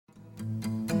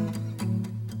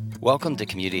Welcome to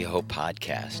Community Hope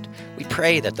Podcast. We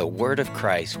pray that the Word of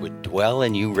Christ would dwell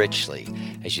in you richly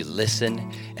as you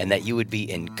listen and that you would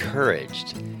be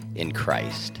encouraged in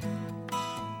Christ.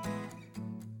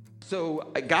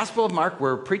 So, Gospel of Mark,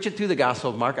 we're preaching through the Gospel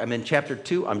of Mark. I'm in chapter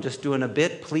 2. I'm just doing a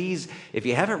bit. Please, if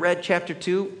you haven't read chapter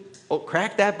 2,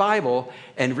 crack that Bible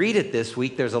and read it this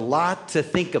week. There's a lot to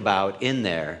think about in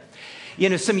there. You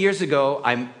know, some years ago,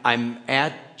 I'm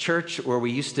at church where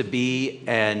we used to be,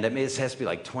 and this has to be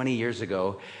like 20 years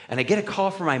ago, and I get a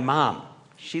call from my mom.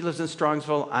 She lives in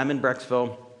Strongsville. I'm in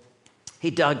Brecksville.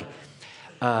 Hey, Doug,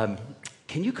 can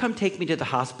you come take me to the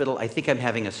hospital? I think I'm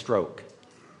having a stroke.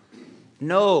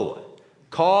 No,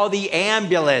 call the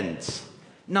ambulance.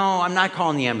 No, I'm not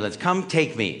calling the ambulance. Come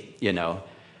take me, you know.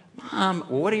 Mom,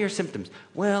 what are your symptoms?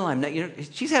 Well, I'm not,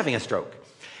 she's having a stroke.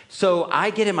 So I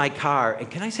get in my car,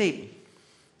 and can I say,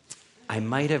 I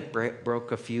might have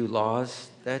broke a few laws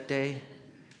that day.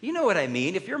 You know what I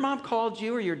mean. If your mom called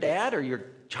you or your dad or your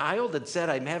child and said,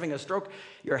 I'm having a stroke,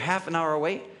 you're half an hour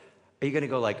away, are you going to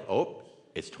go like, oh,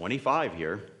 it's 25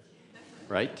 here,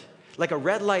 right? Like a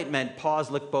red light meant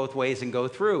pause, look both ways, and go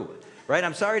through, right?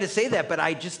 I'm sorry to say that, but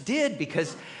I just did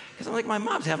because I'm like, my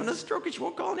mom's having a stroke and she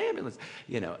won't call an ambulance,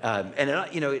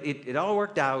 it all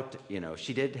worked out. You know,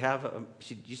 she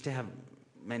used to have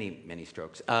many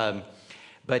strokes.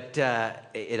 But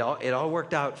it all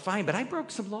worked out fine. But I broke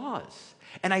some laws.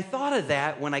 And I thought of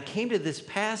that when I came to this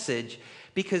passage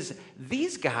because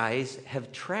these guys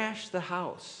have trashed the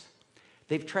house.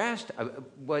 They've trashed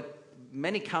what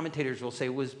many commentators will say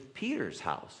was Peter's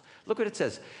house. Look what it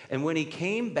says. And when he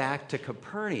came back to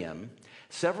Capernaum,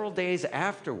 several days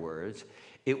afterwards,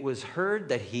 it was heard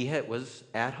that he was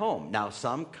at home. Now,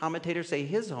 some commentators say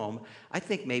his home. I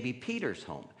think maybe Peter's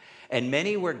home. And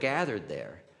many were gathered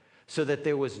there, so that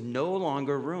there was no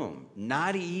longer room,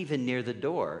 not even near the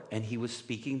door, and he was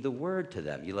speaking the word to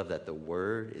them. You love that. The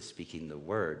word is speaking the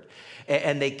word.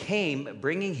 And they came,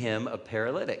 bringing him a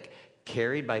paralytic,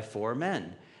 carried by 4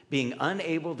 men. Being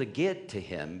unable to get to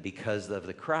him because of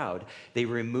the crowd, they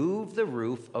removed the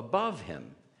roof above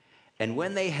him. And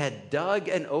when they had dug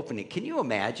an opening, can you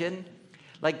imagine?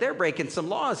 Like, they're breaking some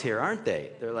laws here, aren't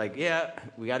they? They're like, yeah,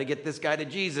 we got to get this guy to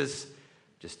Jesus.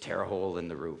 Just tear a hole in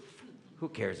the roof. Who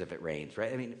cares if it rains,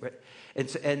 right? I mean,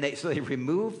 so they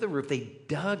removed the roof. They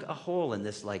dug a hole in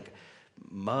this like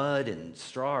mud and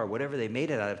straw or whatever they made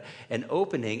it out of, an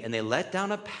opening, and they let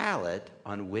down a pallet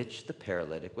on which the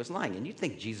paralytic was lying. And you'd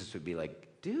think Jesus would be like,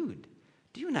 dude,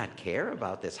 do you not care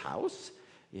about this house?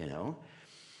 You know?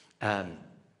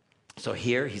 So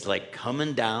here he's like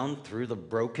coming down through the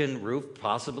broken roof,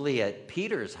 possibly at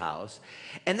Peter's house.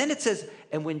 And then it says,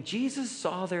 and when Jesus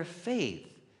saw their faith,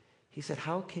 he said,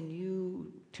 how can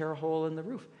you tear a hole in the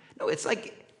roof? No, it's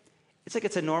like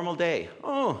it's a normal day.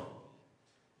 Oh,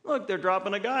 look, they're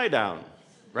dropping a guy down,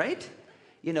 right?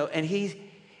 You know, and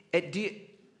do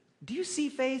you see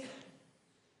faith?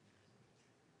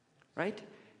 Right?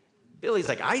 Billy's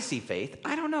like, I see faith.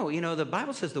 I don't know. You know, the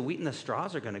Bible says the wheat and the straw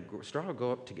will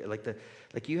go up together.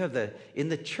 Like you have in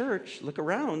the church, look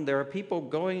around, there are people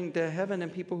going to heaven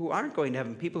and people who aren't going to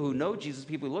heaven, people who know Jesus,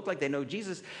 people who look like they know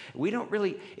Jesus.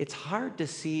 It's hard to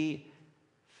see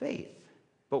faith.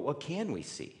 But what can we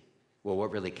see? Well,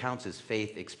 what really counts is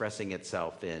faith expressing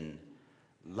itself in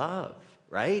love,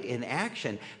 right? In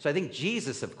action. So I think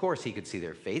Jesus, of course, he could see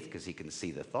their faith because he can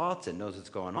see the thoughts and knows what's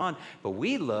going on. But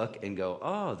we look and go,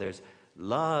 oh, there's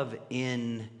love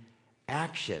in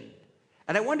action.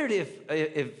 And I wondered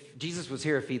if Jesus was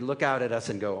here, if he'd look out at us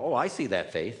and go, oh, I see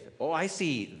that faith. Oh, I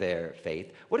see their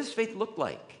faith. What does faith look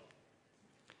like?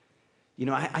 You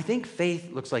know, I think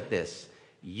faith looks like this.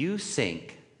 You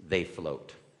sink, they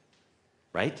float,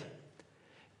 right?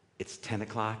 It's 10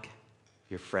 o'clock.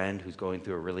 Your friend who's going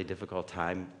through a really difficult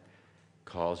time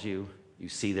calls you. You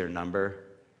see their number.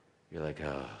 You're like,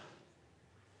 oh,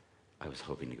 I was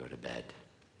hoping to go to bed,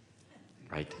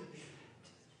 right?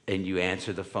 And you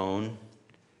answer the phone,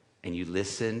 and you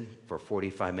listen for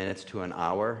 45 minutes to an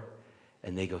hour,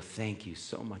 and they go, thank you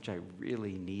so much. I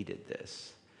really needed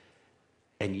this.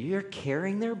 And you're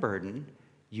carrying their burden.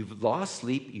 You've lost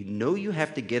sleep. You know you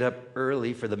have to get up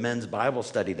early for the men's Bible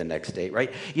study the next day,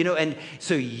 right? You know, and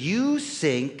so you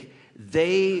sink,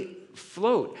 they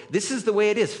float. This is the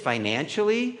way it is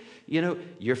financially. You know,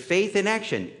 your faith in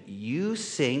action. You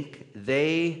sink,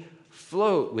 they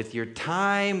float with your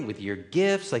time, with your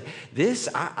gifts. Like this,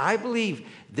 I believe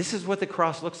this is what the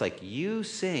cross looks like. You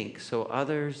sink so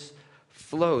others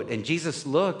float. And Jesus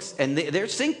looks, and they're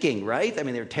sinking, right? I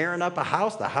mean, they're tearing up a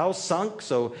house. The house sunk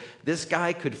so this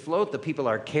guy could float. The people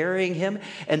are carrying him.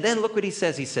 And then look what he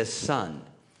says. He says, son.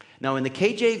 Now, in the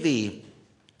KJV,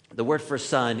 The word for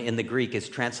son in the Greek is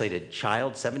translated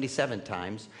child 77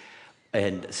 times,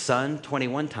 and son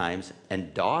 21 times,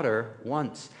 and daughter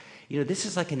once. You know, this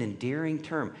is like an endearing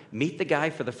term. Meet the guy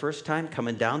for the first time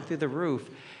coming down through the roof,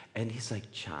 and he's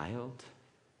like, child.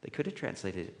 They could have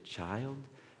translated it child,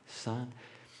 son.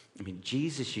 I mean,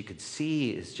 Jesus, you could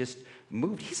see, is just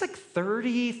moved. He's like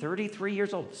 30, 33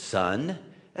 years old. Son,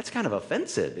 that's kind of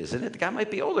offensive, isn't it? The guy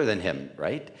might be older than him,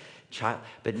 right? Child.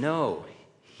 But no,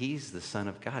 he's the Son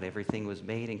of God. Everything was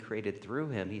made and created through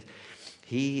him.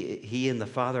 He and the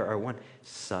Father are one.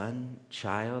 Son,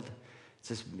 child. It's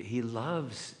just, he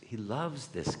loves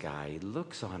this guy. He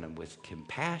looks on him with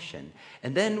compassion.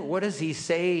 And then what does he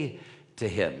say to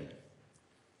him?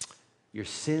 Your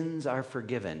sins are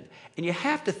forgiven. And you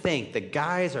have to think, the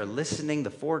guys are listening, the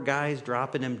 4 guys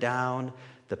dropping him down,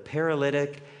 the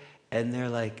paralytic, and they're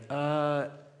like,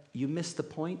 you missed the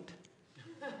point,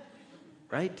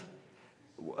 right?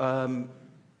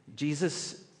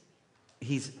 Jesus,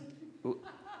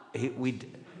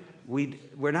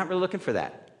 we're not really looking for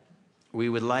that.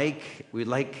 We'd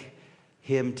like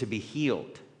him to be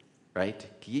healed, right?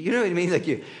 You know what I mean?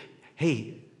 Like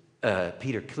hey,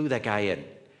 Peter, clue that guy in.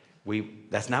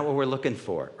 That's not what we're looking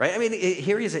for, right? I mean,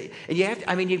 here he is,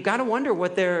 and you've got to wonder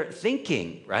what they're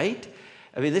thinking, right?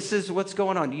 I mean, this is what's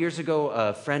going on. Years ago,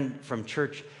 a friend from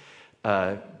church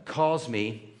calls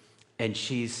me, and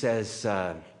she says,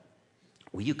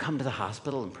 will you come to the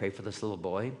hospital and pray for this little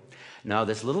boy? Now,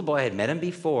 this little boy, I had met him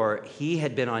before. He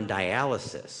had been on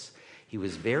dialysis. He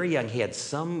was very young. He had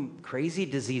some crazy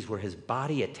disease where his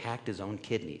body attacked his own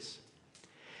kidneys.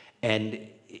 And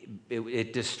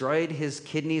it destroyed his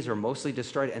kidneys, or mostly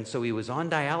destroyed, and so he was on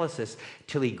dialysis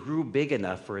till he grew big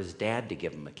enough for his dad to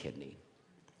give him a kidney.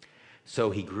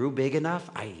 So he grew big enough.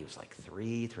 He was like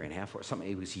 3.5, 4, something.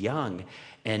 He was young,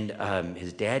 and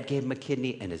his dad gave him a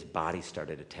kidney, and his body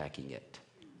started attacking it.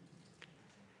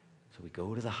 So we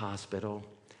go to the hospital,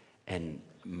 and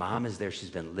mom is there. She's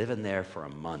been living there for a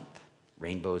month.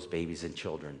 Rainbows, babies, and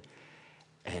children.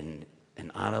 And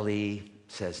Annalie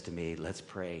says to me, let's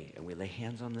pray. And we lay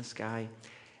hands on this guy,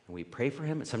 and we pray for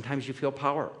him. And sometimes you feel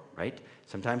power, right?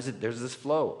 Sometimes there's this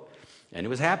flow. And it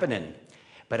was happening.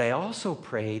 But I also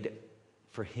prayed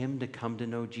for him to come to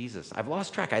know Jesus. I've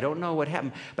lost track. I don't know what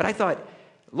happened. But I thought,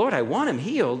 Lord, I want him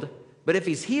healed. But if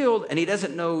he's healed and he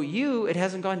doesn't know you, it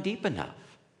hasn't gone deep enough.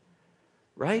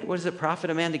 Right? What does it profit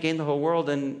a man to gain the whole world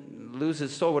and lose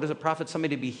his soul? What does it profit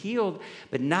somebody to be healed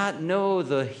but not know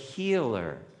the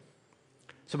healer?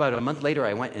 So about a month later,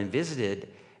 I went and visited,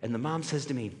 and the mom says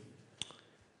to me,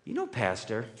 you know,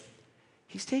 Pastor,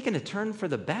 he's taken a turn for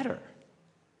the better,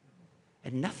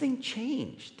 and nothing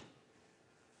changed.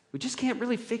 We just can't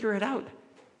really figure it out,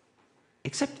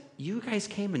 except you guys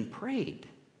came and prayed.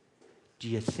 Do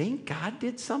you think God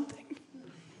did something?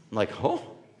 I'm like, oh,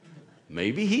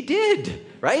 maybe he did,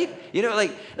 right? You know,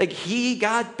 like he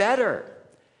got better.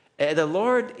 The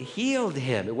Lord healed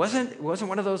him. It wasn't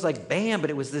one of those like bam,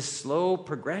 but it was this slow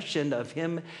progression of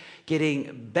him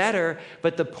getting better.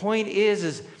 But the point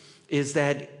is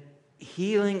that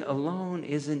healing alone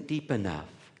isn't deep enough.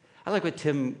 I like what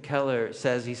Tim Keller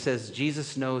says. He says,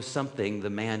 Jesus knows something the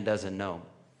man doesn't know,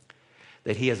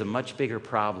 that he has a much bigger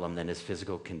problem than his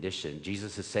physical condition.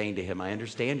 Jesus is saying to him, I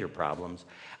understand your problems.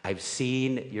 I've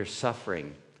seen your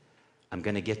suffering. I'm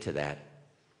going to get to that.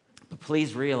 But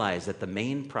please realize that the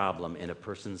main problem in a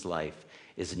person's life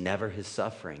is never his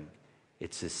suffering.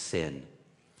 It's his sin.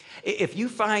 If you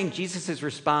find Jesus'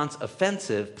 response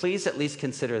offensive, please at least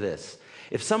consider this.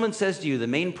 If someone says to you, the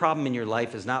main problem in your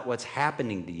life is not what's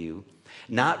happening to you,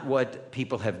 not what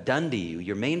people have done to you,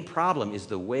 your main problem is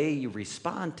the way you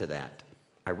respond to that.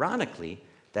 Ironically,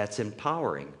 that's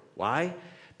empowering. Why?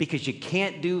 Because you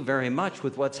can't do very much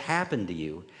with what's happened to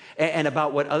you and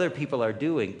about what other people are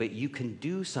doing, but you can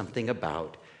do something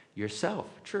about yourself.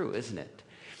 True, isn't it?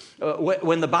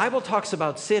 When the Bible talks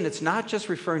about sin, it's not just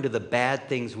referring to the bad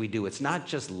things we do. It's not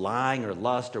just lying or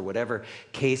lust or whatever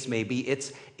case may be.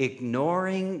 It's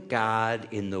ignoring God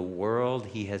in the world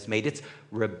he has made. It's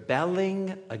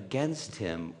rebelling against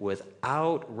him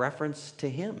without reference to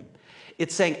him.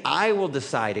 It's saying, I will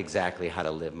decide exactly how to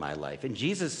live my life. And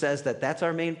Jesus says that that's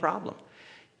our main problem.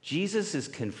 Jesus is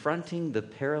confronting the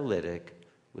paralytic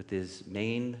with his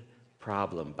main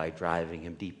problem by driving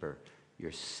him deeper.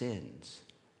 Your sins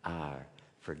are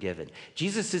forgiven.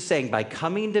 Jesus is saying, by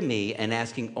coming to me and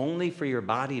asking only for your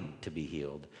body to be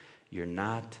healed, you're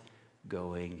not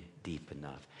going deep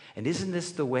enough. And isn't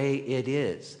this the way it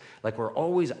is? Like we're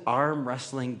always arm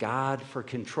wrestling God for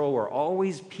control. We're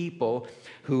always people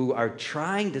who are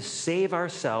trying to save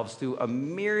ourselves through a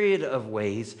myriad of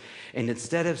ways. And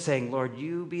instead of saying, Lord,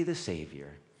 you be the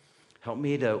Savior, Help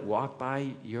me to walk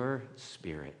by your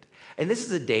Spirit. And this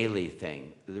is a daily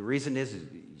thing. The reason is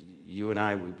you and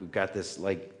I, we've got this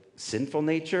like sinful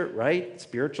nature, right?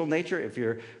 Spiritual nature, if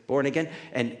you're born again.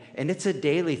 And it's a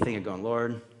daily thing of going,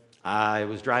 Lord, I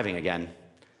was driving again.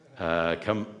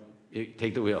 Come,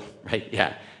 take the wheel, right?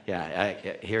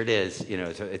 Yeah, here it is.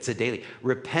 So it's a daily.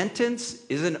 Repentance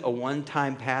isn't a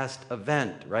one-time past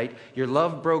event, right? Your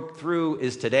love broke through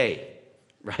is today,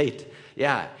 right?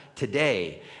 Yeah,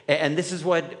 today. And this is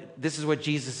what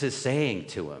Jesus is saying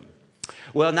to him.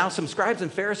 Well, now some scribes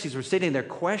and Pharisees were sitting there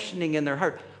questioning in their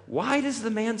heart, why does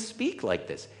the man speak like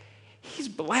this? He's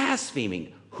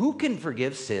blaspheming. Who can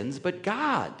forgive sins but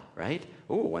God, right?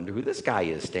 Oh, I wonder who this guy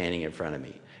is standing in front of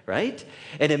me, right?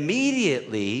 And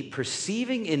immediately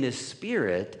perceiving in his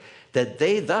spirit that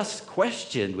they thus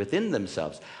questioned within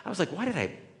themselves. I was like, why did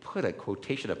I put a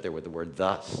quotation up there with the word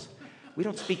thus? We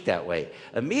don't speak that way.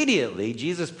 Immediately,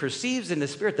 Jesus perceives in the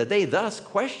spirit that they thus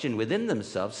question within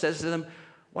themselves, says to them,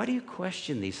 why do you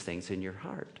question these things in your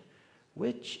heart?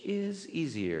 Which is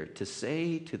easier, to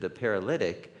say to the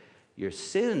paralytic, your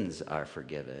sins are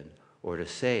forgiven, or to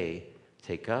say,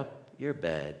 take up your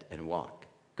bed and walk?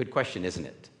 Good question, isn't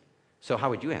it? So how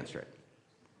would you answer it?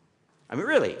 I mean,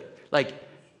 really, like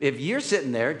if you're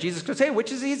sitting there, Jesus goes, hey,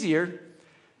 which is easier?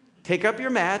 Take up your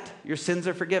mat, your sins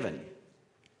are forgiven.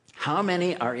 How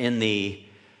many are in the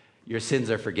your sins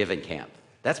are forgiven camp?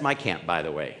 That's my camp, by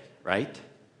the way, right?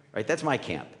 Right, that's my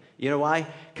camp. You know why?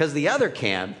 Because the other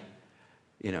camp,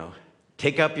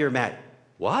 take up your mat.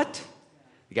 What?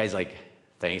 The guy's like,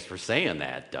 thanks for saying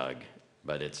that, Doug,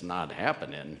 but it's not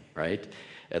happening, right?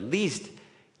 At least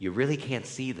you really can't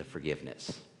see the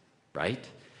forgiveness, right?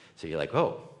 So you're like,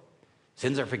 oh,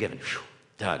 sins are forgiven. Whew,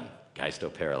 done. Guy's still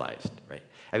paralyzed, right?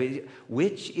 I mean,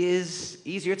 which is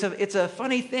easier? It's a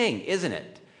funny thing, isn't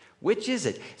it? Which is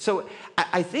it? So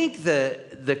I think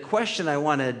the question I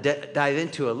want to dive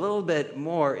into a little bit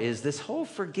more is this whole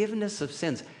forgiveness of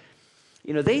sins.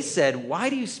 They said,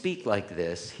 why do you speak like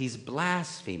this? He's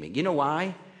blaspheming. You know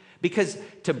why? Because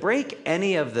to break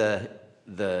any of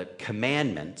the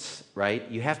commandments, right,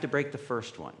 you have to break the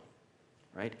first one,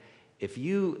 right? If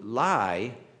you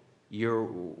lie, you're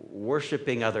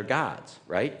worshiping other gods,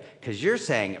 right? Because you're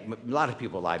saying, a lot of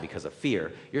people lie because of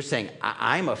fear. You're saying,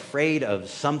 I'm afraid of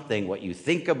something, what you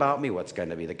think about me, what's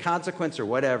going to be the consequence or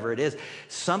whatever it is.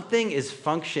 Something is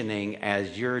functioning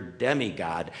as your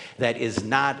demigod that is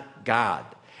not God.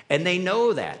 And they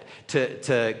know that.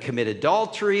 To commit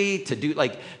adultery,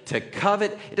 to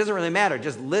covet, it doesn't really matter.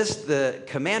 Just list the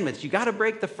commandments. You got to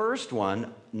break the first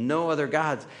one, no other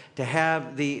gods, to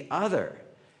have the other.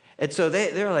 And so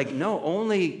they're like, no,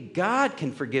 only God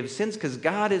can forgive sins because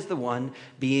God is the one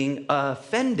being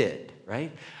offended,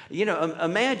 right?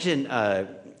 Imagine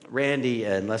Randy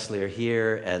and Leslie are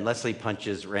here, and Leslie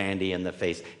punches Randy in the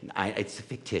face. It's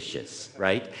fictitious,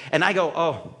 right? And I go,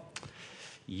 oh,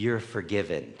 you're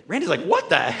forgiven. Randy's like, what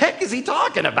the heck is he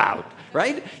talking about,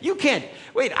 right? You can't,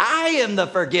 wait, I am the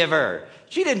forgiver.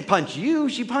 She didn't punch you,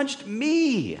 she punched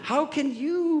me. How can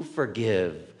you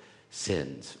forgive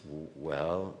sins?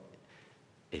 Well,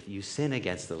 if you sin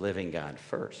against the living God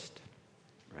first,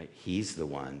 right? He's the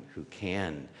one who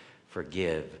can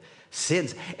forgive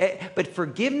sins. But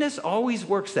forgiveness always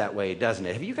works that way, doesn't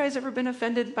it? Have you guys ever been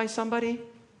offended by somebody?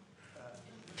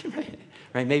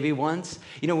 Right? Maybe once.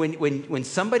 When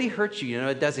somebody hurts you,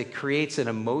 it does. It creates an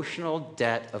emotional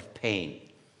debt of pain.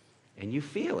 And you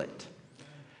feel it.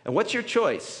 And what's your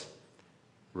choice?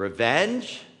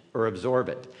 Revenge or absorb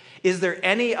it? Is there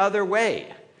any other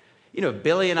way? If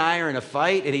Billy and I are in a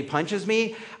fight and he punches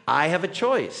me, I have a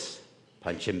choice.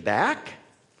 Punch him back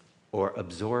or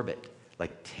absorb it.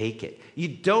 Like take it. You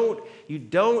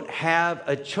don't have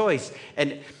a choice.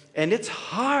 And it's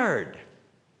hard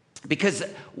because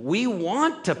we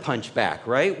want to punch back,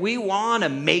 right? We want to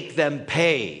make them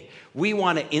pay. We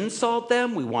want to insult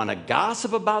them. We want to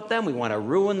gossip about them. We want to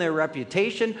ruin their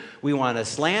reputation. We want to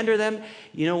slander them.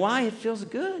 You know why? It feels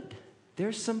good.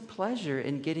 There's some pleasure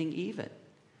in getting even.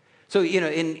 So,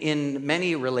 in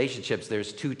many relationships,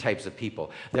 there's two types of people.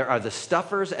 There are the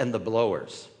stuffers and the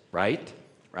blowers, right?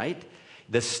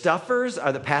 The stuffers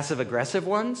are the passive-aggressive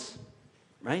ones,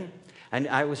 right? And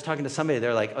I was talking to somebody,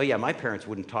 they're like, oh, yeah, my parents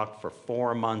wouldn't talk for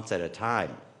 4 months at a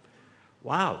time.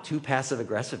 Wow, two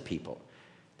passive-aggressive people.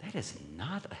 That is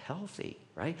not healthy,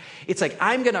 right? It's like,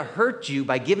 I'm going to hurt you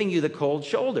by giving you the cold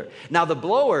shoulder. Now, the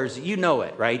blowers, you know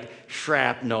it, right?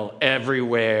 Shrapnel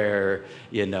everywhere,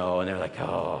 and they're like,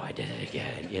 oh, I did it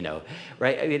again,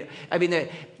 right?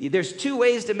 There's two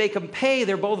ways to make them pay.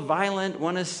 They're both violent.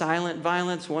 One is silent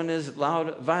violence. One is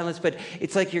loud violence. But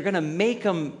it's like you're going to make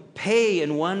them pay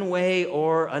in one way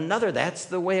or another. That's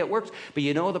the way it works. But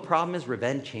the problem is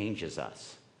revenge changes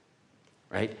us.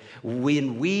 Right?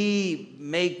 When we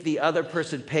make the other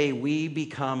person pay, we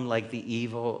become like the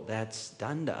evil that's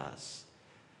done to us.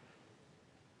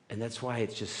 And that's why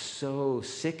it's just so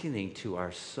sickening to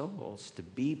our souls to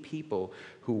be people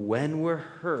who, when we're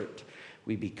hurt,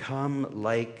 we become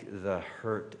like the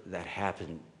hurt that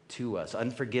happened to us.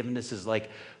 Unforgiveness is like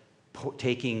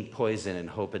taking poison and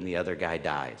hoping the other guy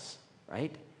dies,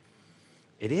 right?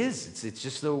 It is. It's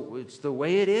just the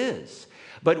way it is.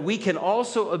 But we can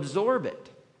also absorb it.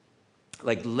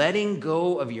 Like letting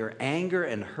go of your anger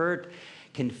and hurt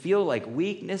can feel like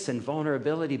weakness and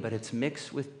vulnerability, but it's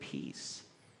mixed with peace.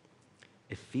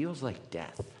 It feels like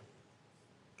death.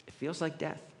 It feels like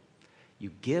death.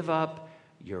 You give up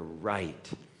your right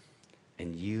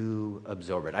and you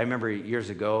absorb it. I remember years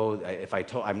ago,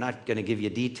 I'm not going to give you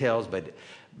details, but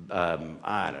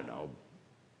I don't know,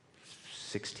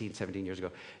 16, 17 years ago,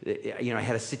 I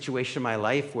had a situation in my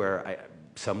life where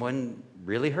someone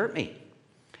really hurt me.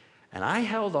 And I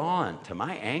held on to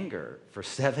my anger for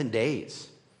 7 days.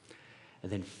 And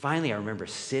then finally, I remember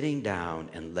sitting down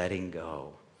and letting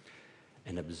go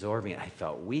and absorbing it. I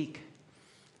felt weak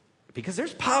because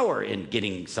there's power in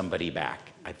getting somebody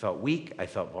back. I felt weak. I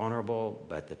felt vulnerable,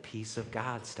 but the peace of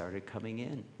God started coming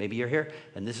in. Maybe you're here,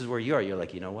 and this is where you are. You're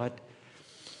like, you know what?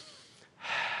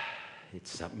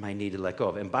 It's something I need to let go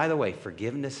of. And by the way,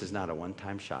 forgiveness is not a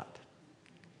one-time shot.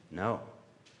 No,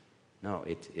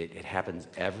 it happens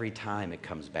every time it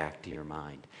comes back to your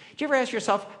mind. Do you ever ask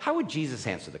yourself, how would Jesus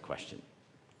answer the question?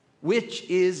 Which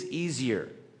is easier,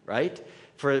 right?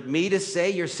 For me to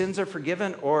say your sins are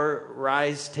forgiven or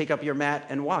rise, take up your mat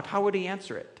and walk? How would he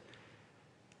answer it?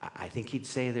 I think he'd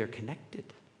say they're connected,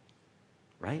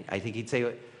 right? I think he'd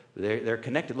say they're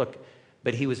connected. Look,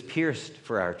 but he was pierced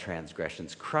for our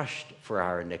transgressions, crushed for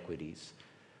our iniquities.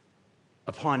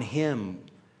 Upon him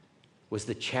was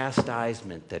the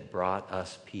chastisement that brought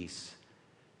us peace,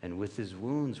 and with his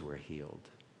wounds we're healed.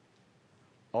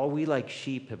 All we like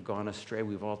sheep have gone astray.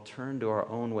 We've all turned to our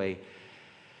own way,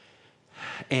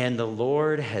 and the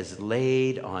Lord has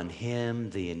laid on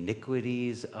him the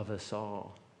iniquities of us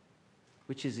all.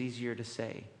 Which is easier to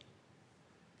say?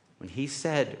 When he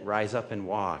said, rise up and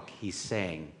walk, he's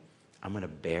saying, I'm going to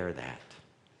bear that.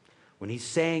 When he's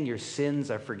saying your sins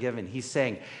are forgiven, he's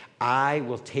saying, I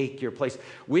will take your place.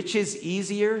 Which is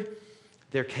easier?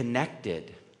 They're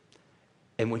connected.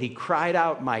 And when he cried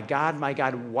out, my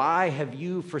God, why have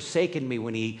you forsaken me?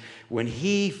 When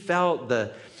he felt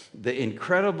the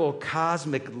incredible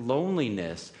cosmic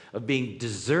loneliness of being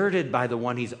deserted by the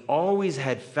one he's always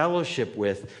had fellowship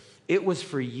with, it was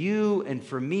for you and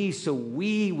for me so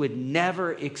we would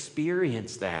never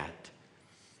experience that.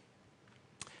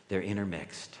 They're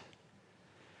intermixed.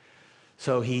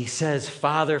 So he says,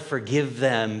 Father, forgive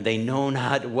them. They know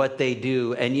not what they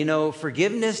do. And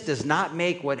forgiveness does not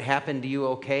make what happened to you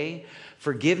okay.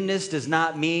 Forgiveness does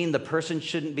not mean the person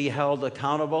shouldn't be held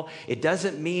accountable. It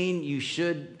doesn't mean you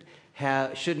shouldn't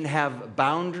have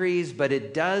boundaries, but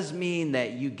it does mean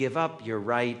that you give up your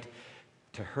right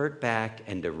to hurt back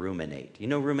and to ruminate. You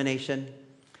know rumination?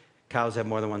 Cows have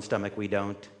more than one stomach, we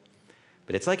don't.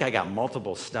 But it's like I got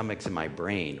multiple stomachs in my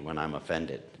brain when I'm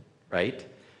offended, right?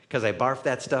 Because I barf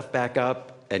that stuff back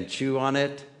up and chew on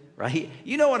it, right?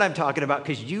 You know what I'm talking about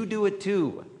because you do it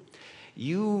too.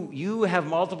 You have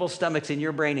multiple stomachs in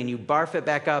your brain and you barf it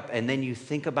back up and then you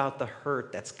think about the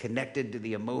hurt that's connected to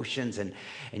the emotions and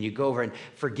you go over and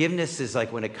forgiveness is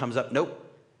like when it comes up, nope,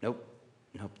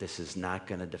 this is not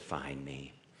going to define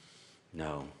me.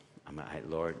 No,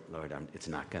 Lord, it's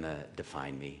not going to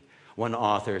define me. One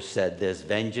author said this,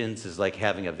 vengeance is like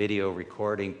having a video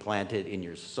recording planted in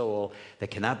your soul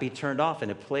that cannot be turned off,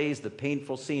 and it plays the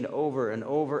painful scene over and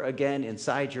over again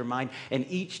inside your mind, and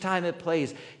each time it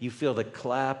plays, you feel the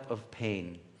clap of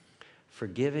pain.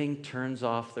 Forgiving turns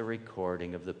off the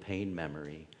recording of the pain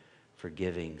memory.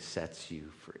 Forgiving sets you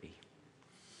free.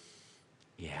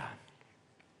 Yeah.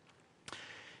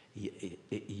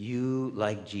 You,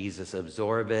 like Jesus,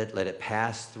 absorb it, let it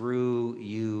pass through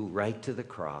you right to the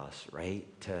cross, right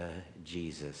to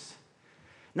Jesus.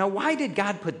 Now, why did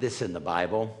God put this in the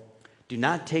Bible? Do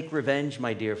not take revenge,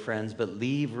 my dear friends, but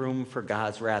leave room for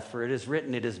God's wrath. For it is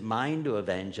written, it is mine to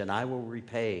avenge, and I will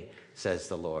repay, says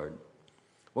the Lord.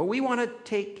 Well, we want to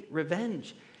take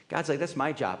revenge. God's like, that's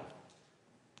my job.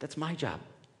 That's my job.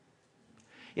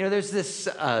 You know, there's this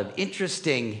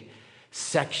interesting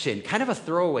section, kind of a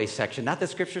throwaway section, not the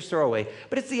scripture's throwaway,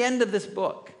 but it's the end of this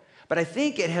book. But I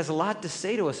think it has a lot to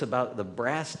say to us about the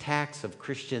brass tacks of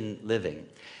Christian living.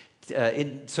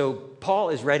 So Paul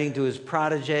is writing to his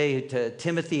protege, to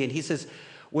Timothy, and he says,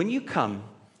 when you come,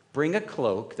 bring a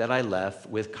cloak that I left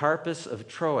with Carpus of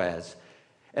Troas,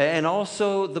 and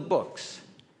also the books,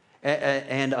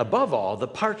 and above all, the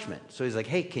parchment. So he's like,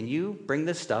 hey, can you bring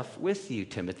this stuff with you,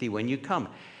 Timothy, when you come?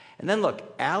 And then look,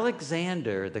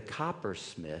 Alexander the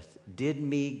coppersmith did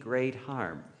me great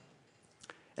harm.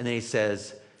 And then he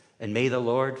says, and may the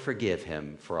Lord forgive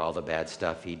him for all the bad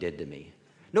stuff he did to me.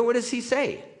 No, what does he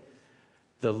say?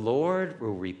 The Lord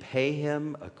will repay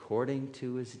him according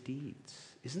to his deeds.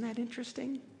 Isn't that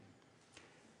interesting?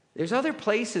 There's other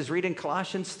places, read in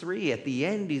Colossians 3, at the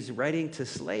end he's writing to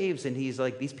slaves and he's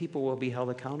like, these people will be held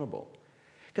accountable.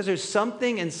 Because there's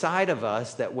something inside of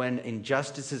us that when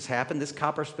injustices happen, this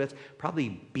coppersmith probably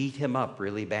beat him up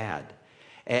really bad.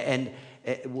 And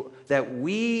that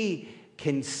we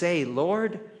can say,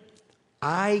 Lord,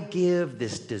 I give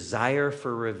this desire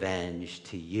for revenge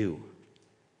to you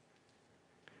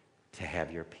to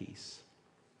have your peace.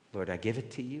 Lord, I give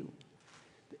it to you.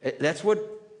 That's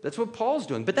what Paul's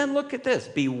doing. But then look at this.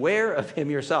 Beware of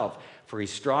him yourself, for he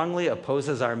strongly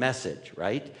opposes our message,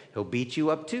 right? He'll beat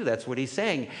you up too. That's what he's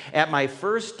saying. At my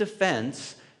first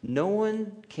defense, no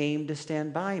one came to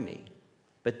stand by me,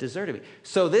 but deserted me.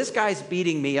 So this guy's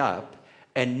beating me up,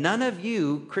 and none of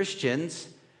you Christians,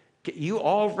 you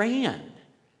all ran.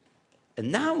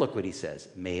 And now look what he says.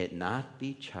 May it not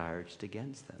be charged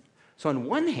against them. So on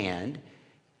one hand,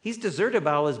 he's deserted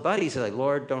by all his buddies. He's like,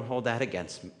 Lord, don't hold that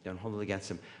against him. Don't hold it against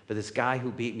him. But this guy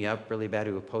who beat me up really bad,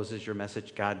 who opposes your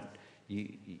message, God,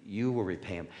 you will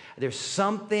repay him. There's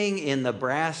something in the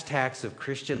brass tacks of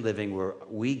Christian living where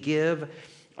we give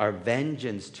our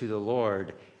vengeance to the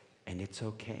Lord, and it's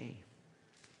okay.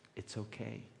 It's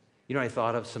okay. You know, I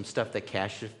thought of some stuff that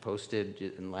Kashif posted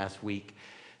in last week.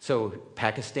 So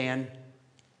Pakistan,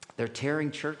 they're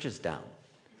tearing churches down.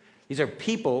 These are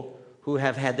people who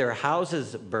have had their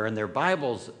houses burned, their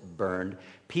Bibles burned,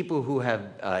 people who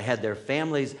have had their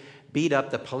families beat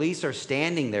up. The police are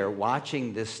standing there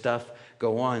watching this stuff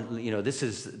go on. You know, this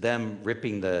is them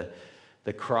ripping the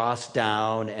cross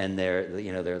down, and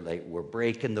they're like, we're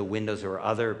breaking the windows. There are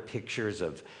other pictures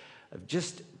of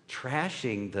just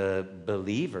trashing the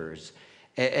believers.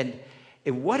 And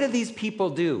what do these people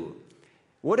do?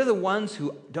 What do the ones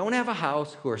who don't have a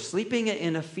house, who are sleeping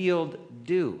in a field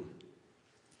do?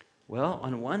 Well,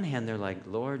 on one hand, they're like,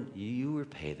 Lord, you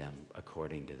repay them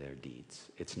according to their deeds.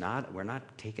 We're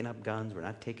not taking up guns, we're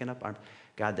not taking up arms.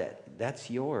 God, that's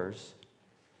yours.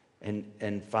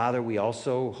 And Father, we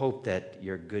also hope that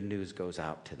your good news goes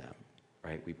out to them,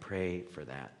 right? We pray for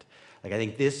that. Like, I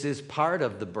think this is part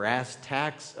of the brass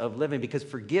tacks of living, because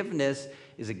forgiveness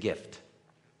is a gift,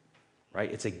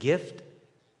 right? It's a gift.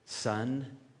 Son,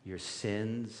 your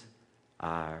sins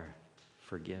are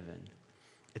forgiven.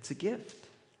 It's a gift.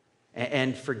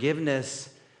 And forgiveness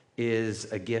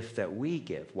is a gift that we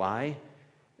give. Why?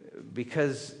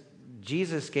 Because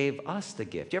Jesus gave us the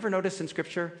gift. You ever notice in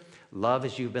Scripture? Love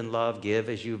as you've been loved, give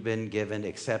as you've been given,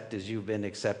 accept as you've been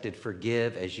accepted,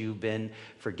 forgive as you've been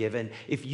forgiven. If